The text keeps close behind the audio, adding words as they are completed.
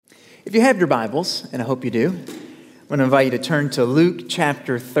If you have your Bibles, and I hope you do, I'm going to invite you to turn to Luke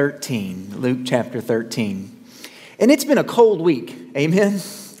chapter 13. Luke chapter 13. And it's been a cold week, amen?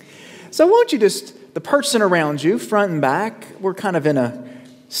 So won't you just, the person around you, front and back, we're kind of in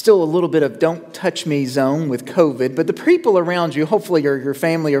still a little bit of don't touch me zone with COVID, but the people around you, hopefully your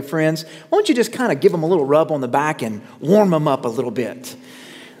family or friends, won't you just kind of give them a little rub on the back and warm them up a little bit?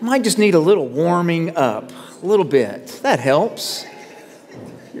 Might just need a little warming up, a little bit. That helps.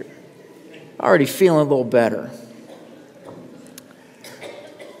 Already feeling a little better.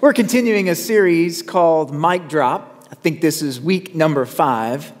 We're continuing a series called Mic Drop. I think this is week number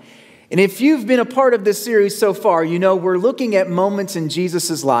 5. And if you've been a part of this series so far, you know we're looking at moments in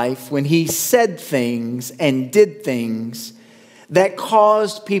Jesus' life when he said things and did things that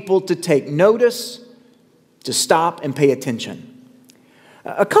caused people to take notice, to stop and pay attention.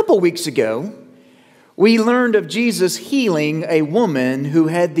 A couple weeks ago, we learned of Jesus healing a woman who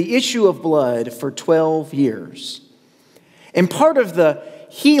had the issue of blood for 12 years. And part of the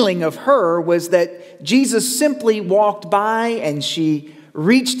healing of her was that Jesus simply walked by and she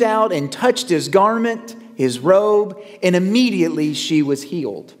reached out and touched his garment, his robe, and immediately she was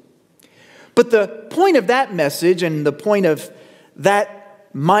healed. But the point of that message and the point of that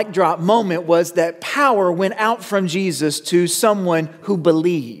mic drop moment was that power went out from Jesus to someone who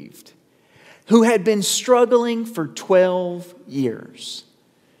believed, who had been struggling for 12 years,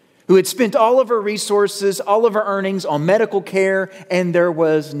 who had spent all of her resources, all of her earnings on medical care, and there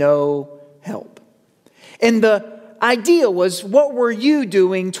was no help. And the idea was, what were you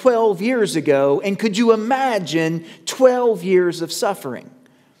doing 12 years ago? And could you imagine 12 years of suffering?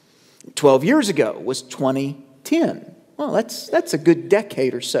 12 years ago was 2010. Well, that's a good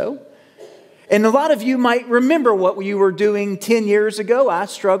decade or so. And a lot of you might remember what you were doing 10 years ago. I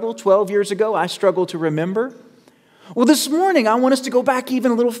struggle. 12 years ago, I struggle to remember. Well, this morning, I want us to go back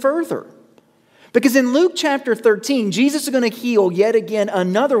even a little further. Because in Luke chapter 13, Jesus is going to heal yet again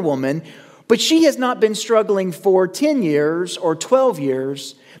another woman, but she has not been struggling for 10 years or 12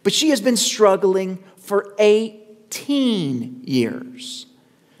 years, but she has been struggling for 18 years.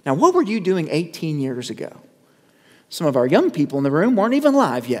 Now, what were you doing 18 years ago? Some of our young people in the room weren't even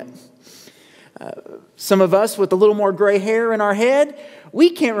alive yet. Some of us with a little more gray hair in our head,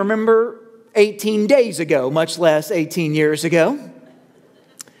 we can't remember 18 days ago, much less 18 years ago.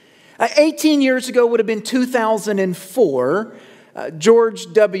 18 years ago would have been 2004.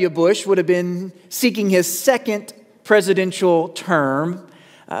 George W. Bush would have been seeking his second presidential term.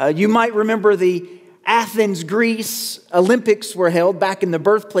 You might remember the Athens, Greece Olympics were held back in the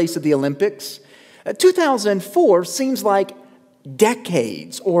birthplace of the Olympics. 2004 seems like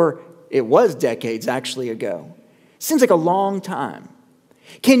decades, or it was decades actually ago. Seems like a long time.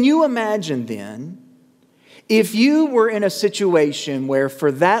 Can you imagine then if you were in a situation where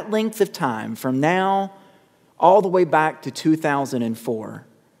for that length of time, from now all the way back to 2004,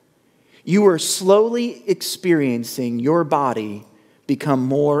 you were slowly experiencing your body become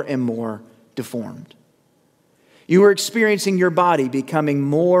more and more deformed? You were experiencing your body becoming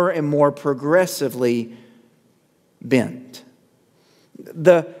more and more progressively bent.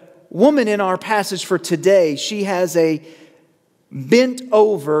 The woman in our passage for today, she has a bent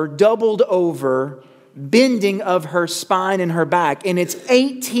over, doubled over, bending of her spine and her back. And it's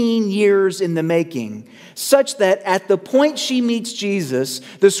 18 years in the making, such that at the point she meets Jesus,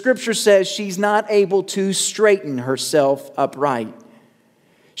 the scripture says she's not able to straighten herself upright.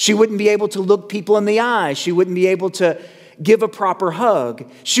 She wouldn't be able to look people in the eye. She wouldn't be able to give a proper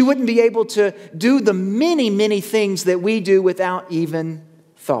hug. She wouldn't be able to do the many, many things that we do without even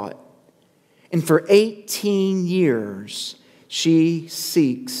thought. And for 18 years, she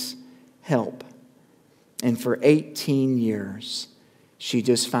seeks help. And for 18 years, she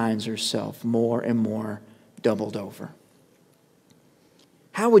just finds herself more and more doubled over.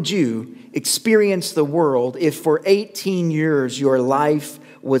 How would you experience the world if for 18 years your life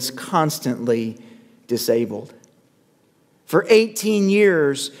was constantly disabled? For 18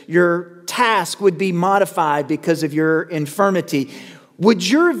 years, your task would be modified because of your infirmity. Would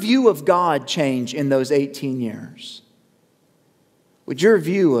your view of God change in those 18 years? Would your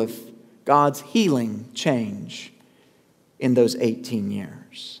view of God's healing change in those 18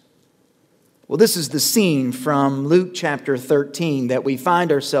 years? Well, this is the scene from Luke chapter 13 that we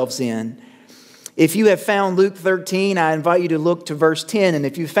find ourselves in. If you have found Luke 13, I invite you to look to verse 10. And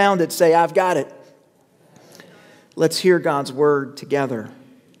if you found it, say, I've got it. Let's hear God's word together.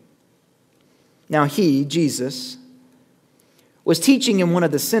 Now he, Jesus, was teaching in one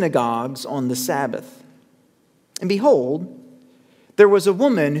of the synagogues on the Sabbath. And behold, there was a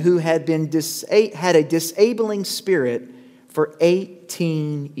woman who had a disabling spirit for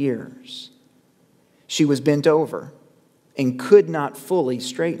 18 years. She was bent over and could not fully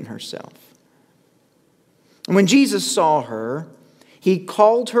straighten herself. And when Jesus saw her, he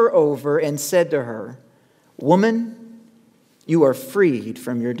called her over and said to her, "Woman, you are freed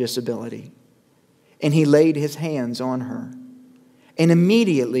from your disability." And he laid his hands on her. And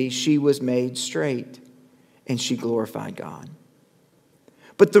immediately she was made straight, and she glorified God.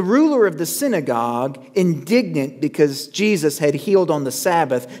 But the ruler of the synagogue, indignant because Jesus had healed on the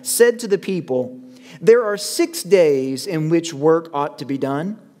Sabbath, said to the people, "There are 6 days in which work ought to be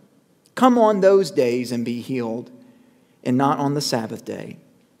done. Come on those days and be healed, and not on the Sabbath day."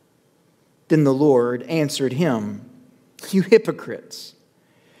 Then the Lord answered him, "You hypocrites!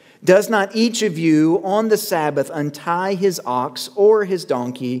 Does not each of you on the Sabbath untie his ox or his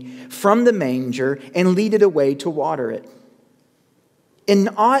donkey from the manger and lead it away to water it? And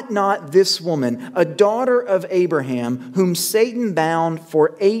ought not this woman, a daughter of Abraham, whom Satan bound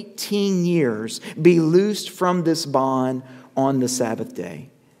for 18 years, be loosed from this bond on the Sabbath day?"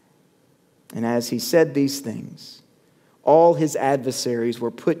 And as he said these things, all his adversaries were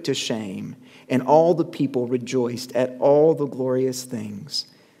put to shame, and all the people rejoiced at all the glorious things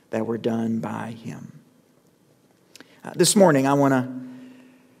that were done by him. This morning, I want to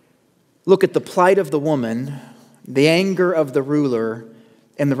look at the plight of the woman, the anger of the ruler,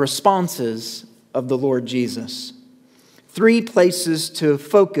 and the responses of the Lord Jesus. 3 places to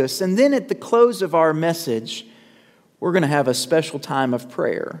focus, and then at the close of our message, we're going to have a special time of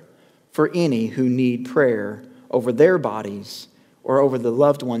prayer for any who need prayer over their bodies or over the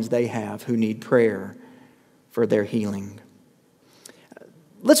loved ones they have who need prayer for their healing.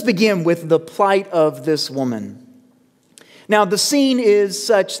 Let's begin with the plight of this woman. Now, the scene is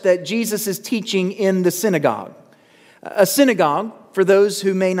such that Jesus is teaching in the synagogue. A synagogue, for those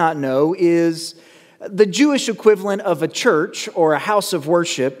who may not know, is the Jewish equivalent of a church or a house of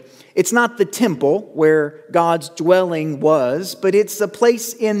worship. It's not the temple where God's dwelling was, but it's a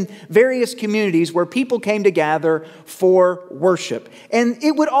place in various communities where people came to gather for worship. And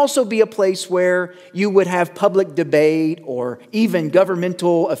it would also be a place where you would have public debate or even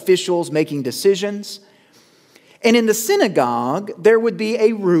governmental officials making decisions. And in the synagogue, there would be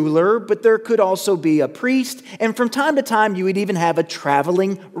a ruler, but there could also be a priest. And from time to time, you would even have a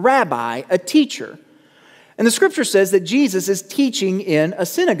traveling rabbi, a teacher. And the scripture says that Jesus is teaching in a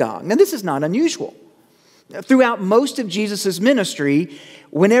synagogue. Now, this is not unusual. Throughout most of Jesus' ministry,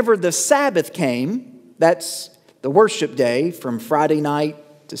 whenever the Sabbath came, that's the worship day from Friday night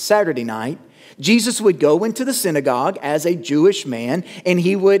to Saturday night, Jesus would go into the synagogue as a Jewish man, and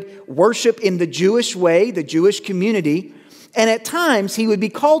he would worship in the Jewish way, the Jewish community, and at times he would be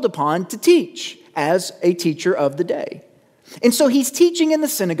called upon to teach as a teacher of the day. And so he's teaching in the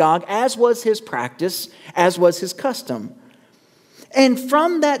synagogue, as was his practice, as was his custom. And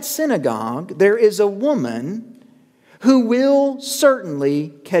from that synagogue, there is a woman who will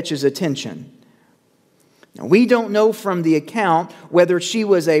certainly catch his attention. Now, we don't know from the account whether she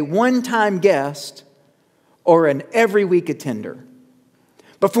was a one-time guest or an every-week attender.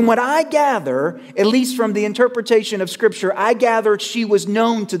 But from what I gather, at least from the interpretation of Scripture, I gather she was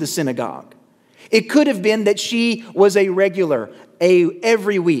known to the synagogue. It could have been that she was a regular,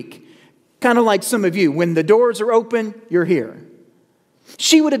 every week. Kind of like some of you. When the doors are open, you're here.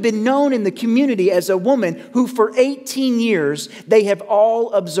 She would have been known in the community as a woman who for 18 years, they have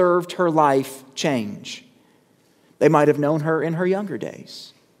all observed her life change. They might have known her in her younger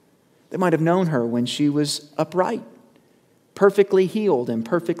days. They might have known her when she was upright, perfectly healed and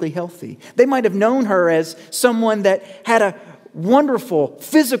perfectly healthy. They might have known her as someone that had a wonderful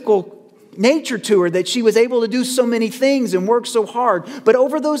physical nature to her, that she was able to do so many things and work so hard. But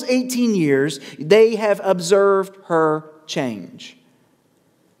over those 18 years, they have observed her change.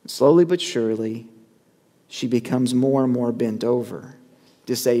 Slowly but surely, she becomes more and more bent over,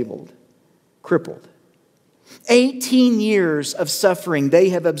 disabled, crippled. 18 years of suffering they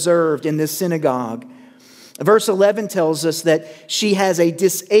have observed in this synagogue. Verse 11 tells us that she has a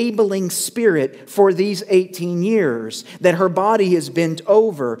disabling spirit for these 18 years, that her body is bent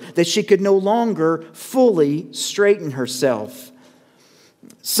over, that she could no longer fully straighten herself.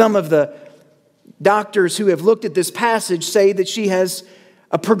 Some of the doctors who have looked at this passage say that she has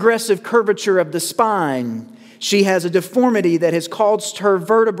a progressive curvature of the spine. She has a deformity that has caused her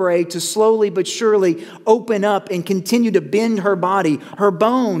vertebrae to slowly but surely open up and continue to bend her body. Her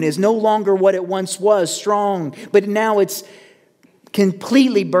bone is no longer what it once was, strong, but now it's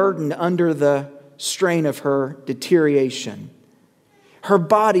completely burdened under the strain of her deterioration. Her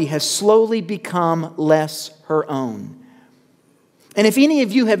body has slowly become less her own. And if any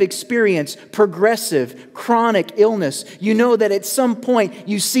of you have experienced progressive, chronic illness, you know that at some point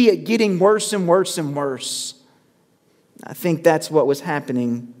you see it getting worse and worse and worse. I think that's what was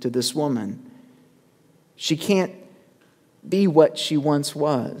happening to this woman. She can't be what she once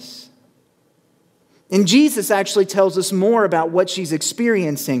was. And Jesus actually tells us more about what she's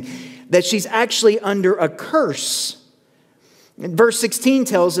experiencing, that she's actually under a curse. And verse 16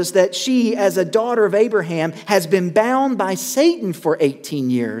 tells us that she, as a daughter of Abraham, has been bound by Satan for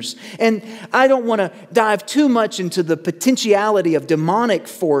 18 years. And I don't want to dive too much into the potentiality of demonic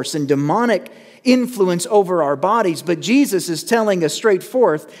force and demonic influence over our bodies, but Jesus is telling us straight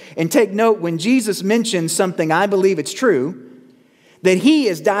forth, and take note, when Jesus mentions something, I believe it's true, that he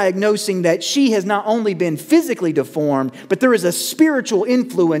is diagnosing that she has not only been physically deformed, but there is a spiritual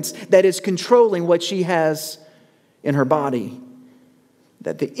influence that is controlling what she has in her body.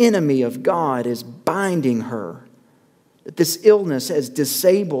 That the enemy of God is binding her. That this illness has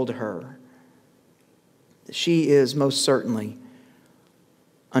disabled her. That she is most certainly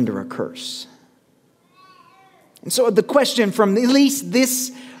under a curse. And so the question from at least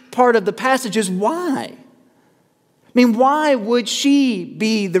this part of the passage is why? I mean, why would she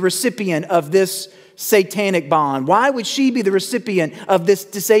be the recipient of this satanic bond? Why would she be the recipient of this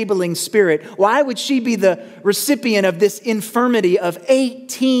disabling spirit? Why would she be the recipient of this infirmity of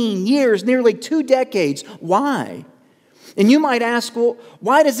 18 years, nearly 2 decades? Why? And you might ask, well,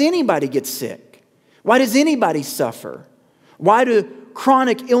 why does anybody get sick? Why does anybody suffer? Why do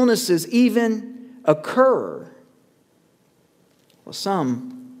chronic illnesses even occur? Well,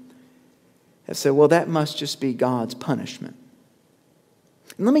 some have said, well, that must just be God's punishment.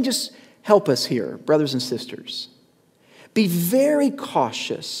 And let me just help us here, brothers and sisters. Be very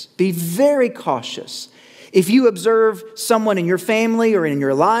cautious. Be very cautious. If you observe someone in your family or in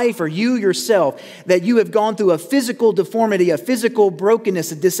your life or you yourself that you have gone through a physical deformity, a physical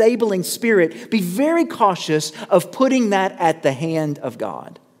brokenness, a disabling spirit, be very cautious of putting that at the hand of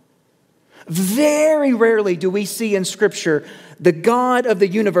God. Very rarely do we see in Scripture the God of the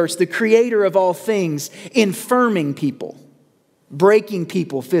universe, the creator of all things, infirming people, breaking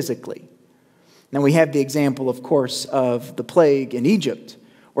people physically. Now we have the example, of course, of the plague in Egypt,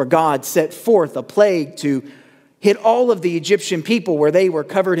 where God set forth a plague to hit all of the Egyptian people where they were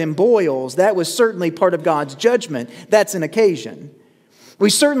covered in boils. That was certainly part of God's judgment. That's an occasion. We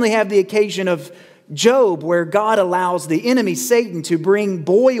certainly have the occasion of Job, where God allows the enemy, Satan, to bring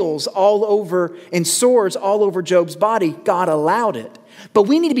boils all over and sores all over Job's body. God allowed it. But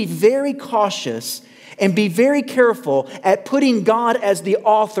we need to be very cautious and be very careful at putting God as the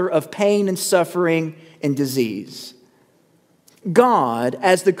author of pain and suffering and disease. God,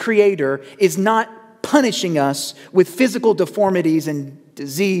 as the creator, is not punishing us with physical deformities and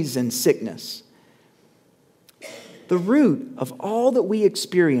disease and sickness. The root of all that we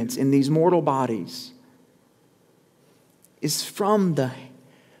experience in these mortal bodies is from the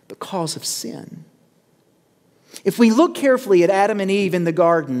cause of sin. If we look carefully at Adam and Eve in the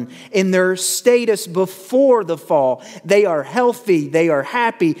garden, in their status before the fall, they are healthy, they are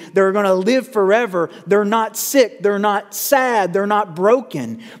happy, they're going to live forever, they're not sick, they're not sad, they're not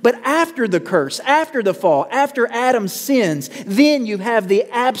broken. But after the curse, after the fall, after Adam sins, then you have the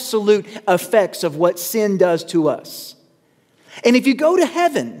absolute effects of what sin does to us. And if you go to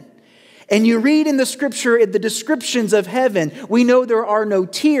heaven, and you read in the Scripture, the descriptions of heaven, we know there are no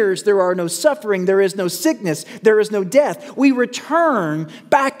tears, there are no suffering, there is no sickness, there is no death. We return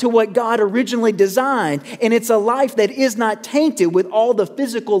back to what God originally designed, and it's a life that is not tainted with all the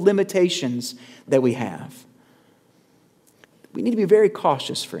physical limitations that we have. We need to be very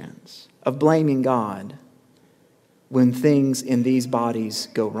cautious, friends, of blaming God when things in these bodies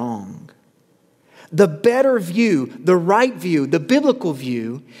go wrong. The better view, the right view, the biblical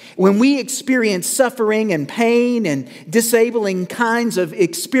view, when we experience suffering and pain and disabling kinds of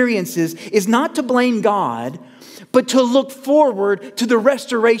experiences, is not to blame God, but to look forward to the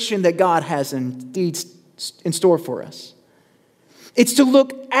restoration that God has indeed in store for us. It's to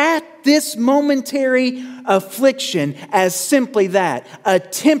look at this momentary affliction as simply that, a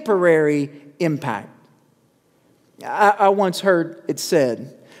temporary impact. I once heard it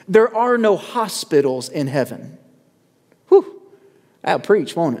said, there are no hospitals in heaven. Whew, that'll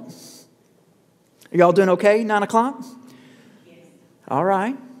preach, won't it? Are y'all doing okay, 9 o'clock? Yes. All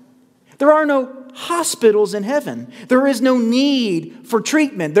right. There are no hospitals in heaven. There is no need for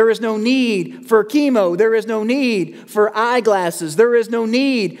treatment. There is no need for chemo. There is no need for eyeglasses. There is no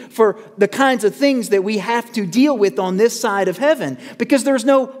need for the kinds of things that we have to deal with on this side of heaven, because there's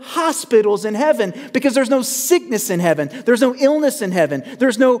no hospitals in heaven, because there's no sickness in heaven. There's no illness in heaven.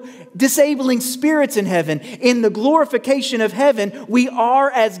 There's no disabling spirits in heaven. In the glorification of heaven, we are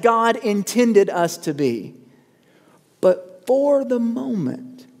as God intended us to be. But for the moment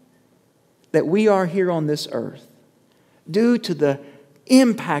that we are here on this earth, due to the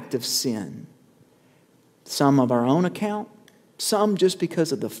impact of sin, some of our own account, some just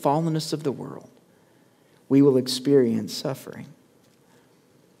because of the fallenness of the world, we will experience suffering.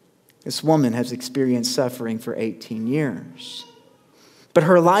 This woman has experienced suffering for 18 years, but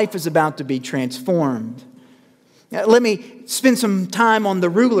her life is about to be transformed. Now, let me spend some time on the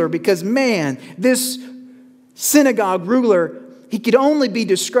ruler, because man, this synagogue ruler, he could only be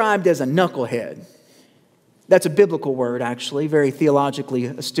described as a knucklehead. That's a biblical word, actually, very theologically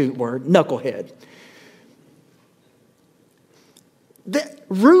astute word, knucklehead. The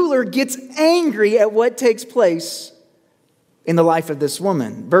ruler gets angry at what takes place in the life of this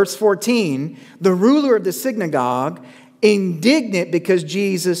woman. Verse 14, the ruler of the synagogue, indignant because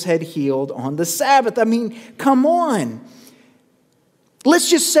Jesus had healed on the Sabbath. I mean, come on. Let's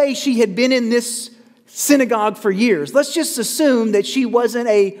just say she had been in this synagogue for years. Let's just assume that she wasn't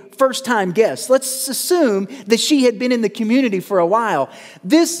a first-time guest. Let's assume that she had been in the community for a while.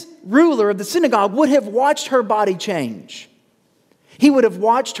 This ruler of the synagogue would have watched her body change. He would have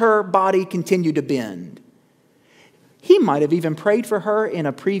watched her body continue to bend. He might have even prayed for her in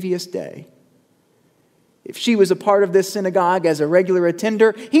a previous day. If she was a part of this synagogue as a regular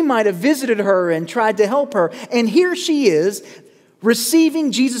attender, he might have visited her and tried to help her. And here she is,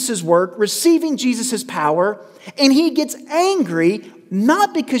 receiving Jesus' work, receiving Jesus' power, and he gets angry,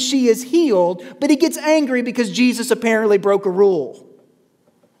 not because she is healed, but he gets angry because Jesus apparently broke a rule.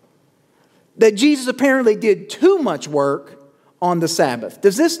 That Jesus apparently did too much work on the Sabbath.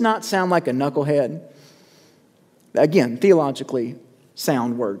 Does this not sound like a knucklehead? Again, theologically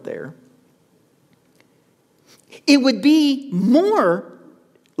sound word there. It would be more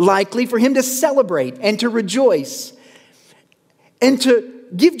likely for him to celebrate and to rejoice and to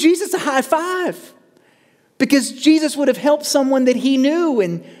give Jesus a high five, because Jesus would have helped someone that he knew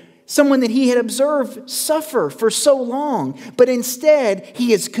and someone that he had observed suffer for so long. But instead,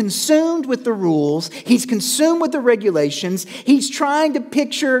 he is consumed with the rules. He's consumed with the regulations. He's trying to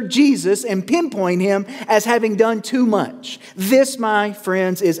picture Jesus and pinpoint him as having done too much. This, my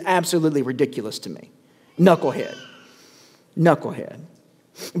friends, is absolutely ridiculous to me. Knucklehead. Knucklehead.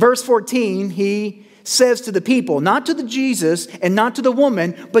 Verse 14, he says to the people, not to the Jesus and not to the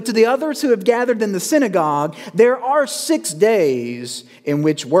woman, but to the others who have gathered in the synagogue, there are 6 days in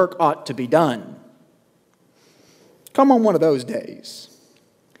which work ought to be done. Come on one of those days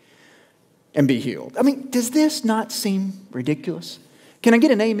and be healed. I mean, does this not seem ridiculous? Can I get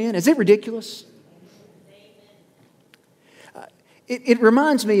an amen? Is it ridiculous? It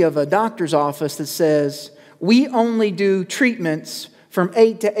reminds me of a doctor's office that says, we only do treatments from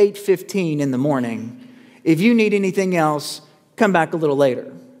 8 to 8:15 in the morning. If you need anything else, come back a little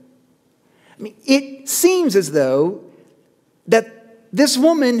later. I mean, it seems as though that this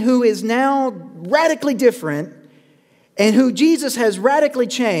woman who is now radically different and who Jesus has radically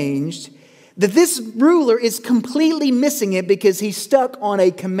changed, that this ruler is completely missing it because he's stuck on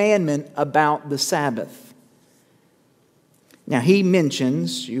a commandment about the Sabbath. Now, he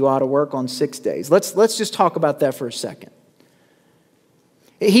mentions you ought to work on 6 days. Let's just talk about that for a second.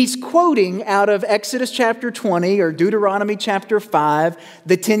 He's quoting out of Exodus chapter 20 or Deuteronomy chapter 5,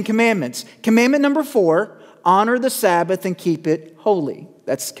 the 10 commandments. Commandment number 4, honor the Sabbath and keep it holy.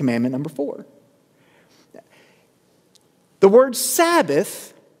 That's commandment number 4. The word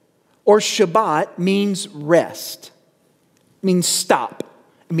Sabbath or Shabbat means rest, means stop,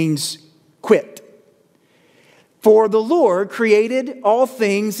 it means quit. For the Lord created all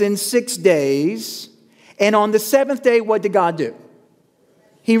things in 6 days, and on the 7th day, what did God do?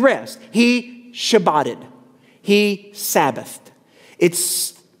 He rested. He Shabbated. He Sabbathed.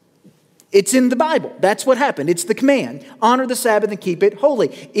 It's in the Bible. That's what happened. It's the command. Honor the Sabbath and keep it holy.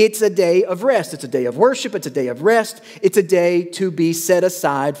 It's a day of rest. It's a day of worship. It's a day of rest. It's a day to be set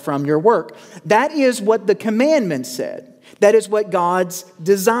aside from your work. That is what the commandment said. That is what God's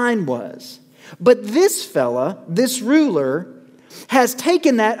design was. But this fella, this ruler, has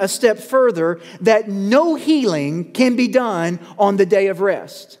taken that a step further, that no healing can be done on the day of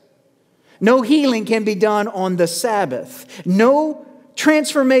rest. No healing can be done on the Sabbath. No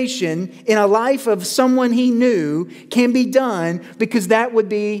transformation in a life of someone he knew can be done because that would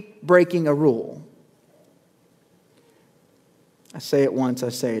be breaking a rule. I say it once, I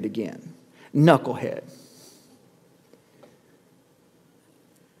say it again. Knucklehead.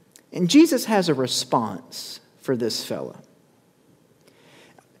 And Jesus has a response for this fella.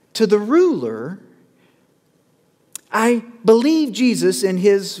 To the ruler, I believe Jesus, in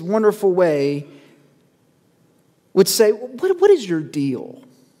his wonderful way, would say, what is your deal?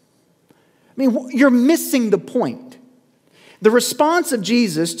 I mean, you're missing the point. The response of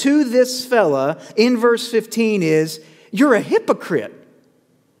Jesus to this fella in verse 15 is, you're a hypocrite.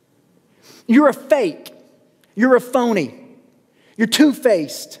 You're a fake. You're a phony. You're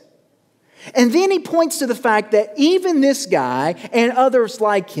two-faced. And then he points to the fact that even this guy and others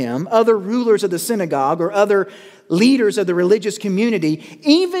like him, other rulers of the synagogue or other leaders of the religious community,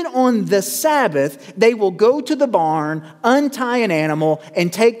 even on the Sabbath, they will go to the barn, untie an animal,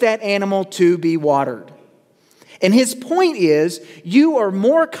 and take that animal to be watered. And his point is, you are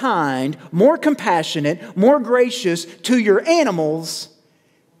more kind, more compassionate, more gracious to your animals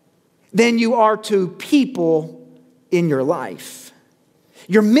than you are to people in your life.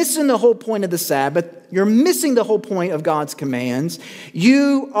 You're missing the whole point of the Sabbath. You're missing the whole point of God's commands.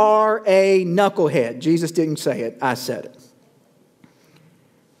 You are a knucklehead. Jesus didn't say it. I said it.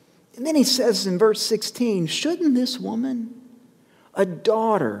 And then he says in verse 16, shouldn't this woman, a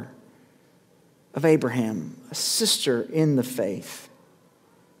daughter of Abraham, a sister in the faith,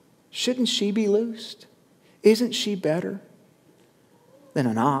 shouldn't she be loosed? Isn't she better than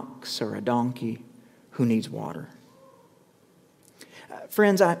an ox or a donkey who needs water?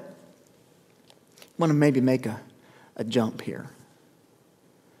 Friends, I want to maybe make a jump here.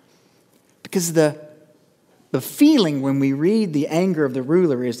 Because the feeling when we read the anger of the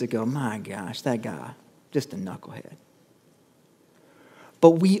ruler is to go, my gosh, that guy, just a knucklehead.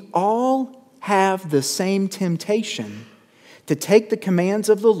 But we all have the same temptation to take the commands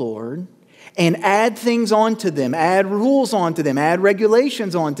of the Lord and add things onto them, add rules onto them, add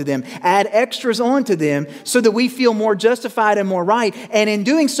regulations onto them, add extras onto them so that we feel more justified and more right. And in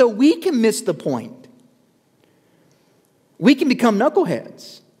doing so, we can miss the point. We can become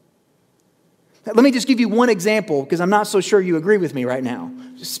knuckleheads. Let me just give you one example because I'm not so sure you agree with me right now,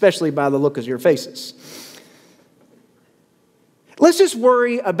 especially by the look of your faces. Let's just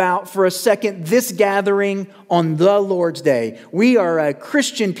worry about for a second this gathering on the Lord's Day. We are a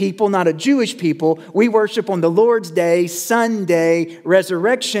Christian people, not a Jewish people. We worship on the Lord's Day, Sunday,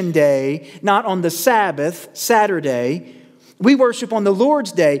 Resurrection Day, not on the Sabbath, Saturday. We worship on the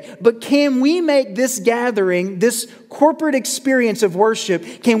Lord's Day. But can we make this gathering, this corporate experience of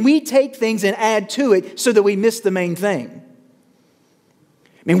worship, can we take things and add to it so that we miss the main thing?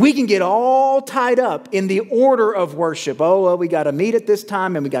 I mean, we can get all tied up in the order of worship. Oh, well, we got to meet at this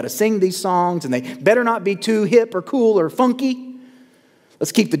time and we got to sing these songs and they better not be too hip or cool or funky.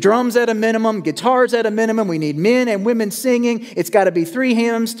 Let's keep the drums at a minimum, guitars at a minimum. We need men and women singing. It's got to be 3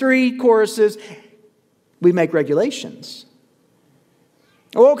 hymns, 3 choruses. We make regulations.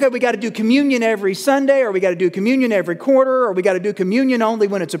 Oh, okay, we got to do communion every Sunday, or we got to do communion every quarter, or we got to do communion only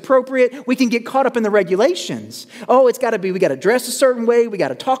when it's appropriate. We can get caught up in the regulations. Oh, we got to dress a certain way, we got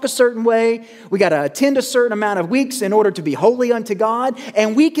to talk a certain way, we got to attend a certain amount of weeks in order to be holy unto God.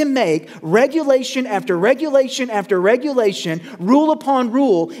 And we can make regulation after regulation after regulation, rule upon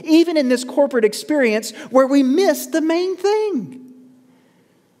rule, even in this corporate experience where we miss the main thing.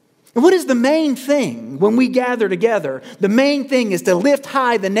 And what is the main thing when we gather together? The main thing is to lift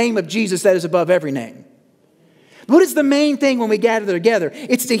high the name of Jesus that is above every name. What is the main thing when we gather together?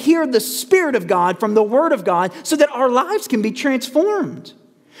 It's to hear the Spirit of God from the Word of God so that our lives can be transformed.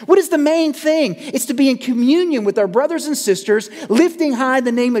 What is the main thing? It's to be in communion with our brothers and sisters, lifting high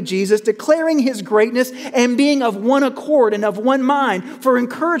the name of Jesus, declaring His greatness, and being of one accord and of one mind for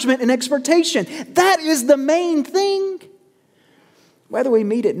encouragement and exhortation. That is the main thing. Whether we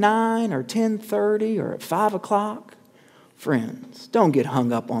meet at 9 or 10:30 or at 5 o'clock, friends, don't get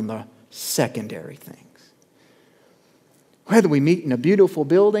hung up on the secondary things. Whether we meet in a beautiful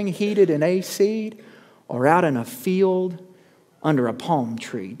building, heated and AC'd, or out in a field under a palm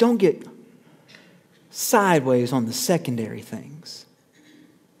tree, don't get sideways on the secondary things.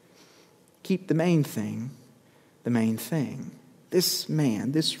 Keep the main thing the main thing. This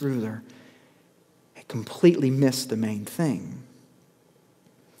man, this ruler, had completely missed the main thing.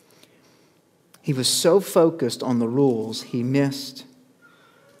 He was so focused on the rules, he missed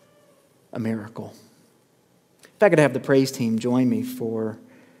a miracle. If I could have the praise team join me for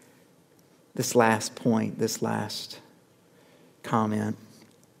this last point, this last comment.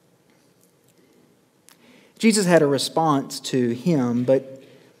 Jesus had a response to him, but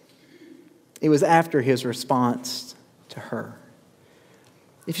it was after his response to her.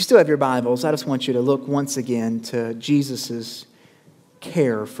 If you still have your Bibles, I just want you to look once again to Jesus'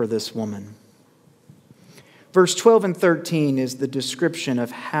 care for this woman. Verse 12 and 13 is the description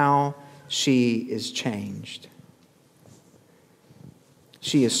of how she is changed.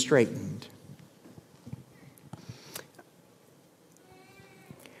 She is straightened.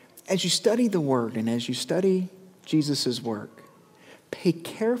 As you study the Word and as you study Jesus' work, pay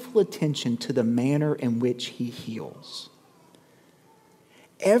careful attention to the manner in which He heals.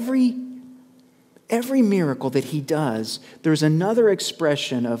 Every miracle that He does, there's another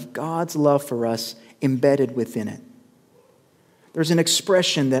expression of God's love for us embedded within it. There's an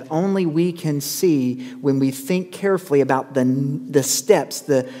expression that only we can see when we think carefully about the steps,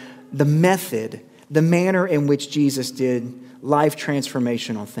 the method, the manner in which Jesus did life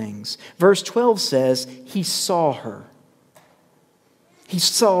transformational things. Verse 12 says, He saw her. He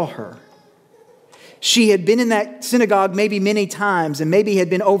saw her. She had been in that synagogue maybe many times and maybe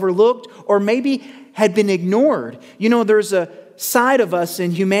had been overlooked or maybe had been ignored. You know, there's a side of us in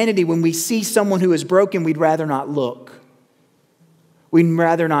humanity when we see someone who is broken, we'd rather not look. We'd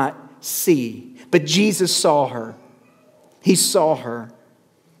rather not see. But Jesus saw her. He saw her.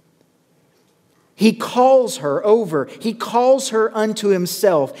 He calls her over. He calls her unto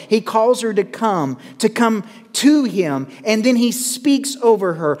Himself. He calls her to come to Him. And then He speaks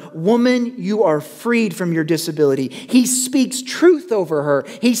over her. Woman, you are freed from your disability. He speaks truth over her.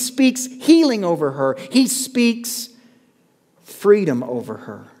 He speaks healing over her. He speaks freedom over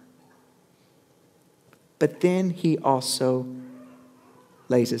her. But then He also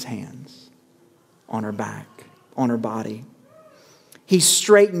lays His hands on her back, on her body. He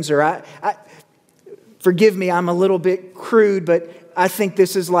straightens her. Forgive me, I'm a little bit crude, but I think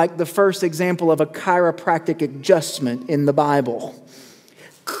this is like the first example of a chiropractic adjustment in the Bible.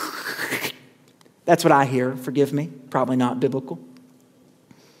 That's what I hear, forgive me, probably not biblical.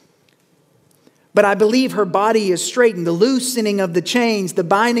 But I believe her body is straightened. The loosening of the chains, the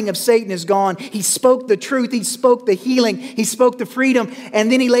binding of Satan is gone. He spoke the truth. He spoke the healing. He spoke the freedom.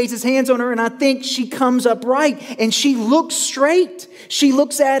 And then He lays His hands on her. And I think she comes upright and she looks straight. She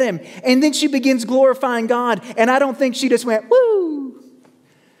looks at Him. And then she begins glorifying God. And I don't think she just went, woo.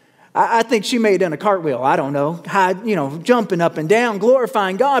 I think she may have done a cartwheel. I don't know. Jumping up and down,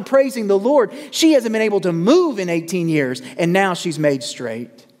 glorifying God, praising the Lord. She hasn't been able to move in 18 years. And now she's made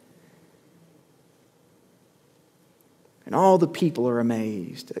straight. And all the people are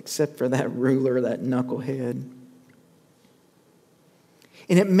amazed, except for that ruler, that knucklehead.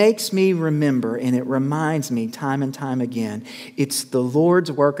 And it makes me remember, and it reminds me time and time again, it's the Lord's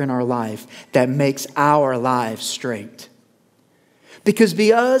work in our life that makes our lives straight.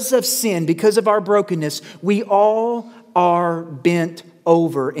 Because of sin, because of our brokenness, we all are bent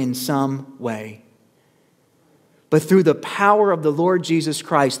over in some way. But through the power of the Lord Jesus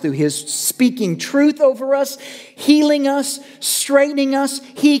Christ, through His speaking truth over us, healing us, straightening us,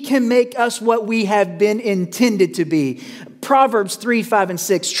 He can make us what we have been intended to be. Proverbs 3, 5, and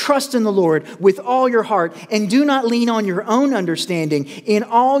 6, trust in the Lord with all your heart and do not lean on your own understanding. In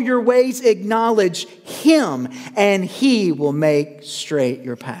all your ways acknowledge Him and He will make straight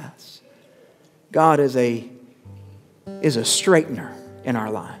your paths. God is a straightener in our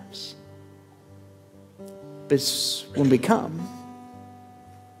lives. It's when we come.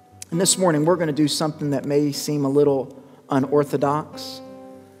 And this morning we're going to do something that may seem a little unorthodox.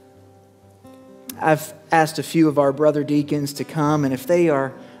 I've asked a few of our brother deacons to come, and if they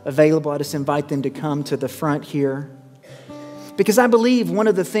are available, I just invite them to come to the front here. Because I believe one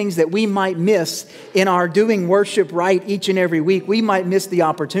of the things that we might miss in our doing worship right each and every week, we might miss the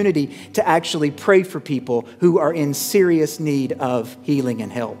opportunity to actually pray for people who are in serious need of healing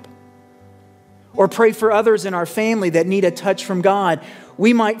and help. Or pray for others in our family that need a touch from God.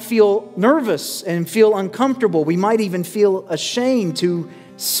 We might feel nervous and feel uncomfortable. We might even feel ashamed to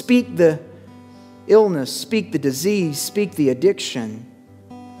speak the illness, speak the disease, speak the addiction.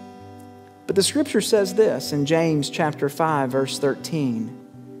 But the Scripture says this in James chapter 5, verse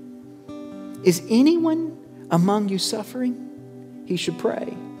 13. Is anyone among you suffering? He should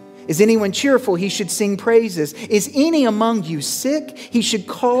pray. Is anyone cheerful? He should sing praises. Is any among you sick? He should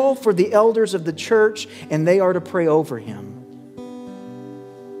call for the elders of the church, and they are to pray over him.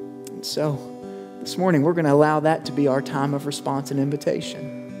 And so, this morning, we're going to allow that to be our time of response and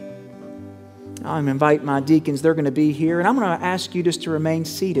invitation. I'm going to invite my deacons. They're going to be here, and I'm going to ask you just to remain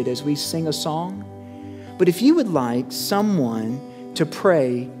seated as we sing a song. But if you would like someone to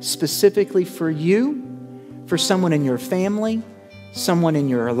pray specifically for you, for someone in your family, someone in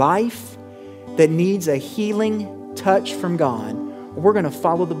your life that needs a healing touch from God, we're going to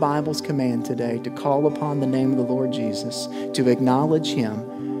follow the Bible's command today to call upon the name of the Lord Jesus, to acknowledge Him,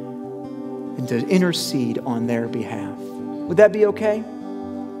 and to intercede on their behalf. Would that be okay?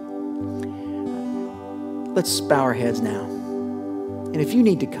 Let's bow our heads now. And if you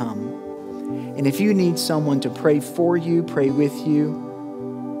need to come, and if you need someone to pray for you, pray with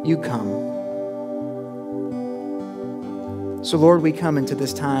you, you come. So Lord, we come into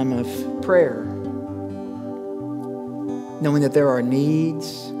this time of prayer, knowing that there are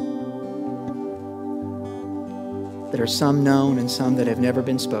needs that are some known and some that have never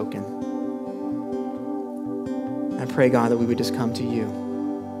been spoken. I pray, God, that we would just come to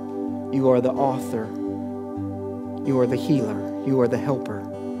you. You are the author. You are the healer. You are the helper.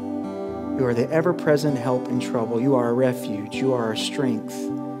 You are the ever-present help in trouble. You are a refuge. You are our strength.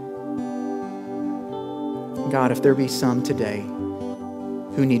 God, if there be some today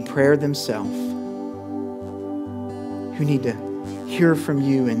who need prayer themselves, who need to hear from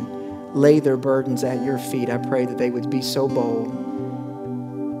you and lay their burdens at your feet, I pray that they would be so bold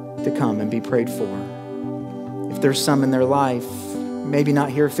to come and be prayed for. If there's some in their life, maybe not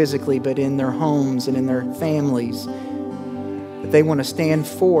here physically, but in their homes and in their families, that they want to stand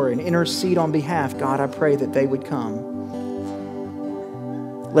for and intercede on behalf, God, I pray that they would come.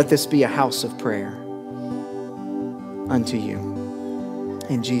 Let this be a house of prayer unto you.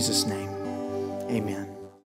 In Jesus' name, amen.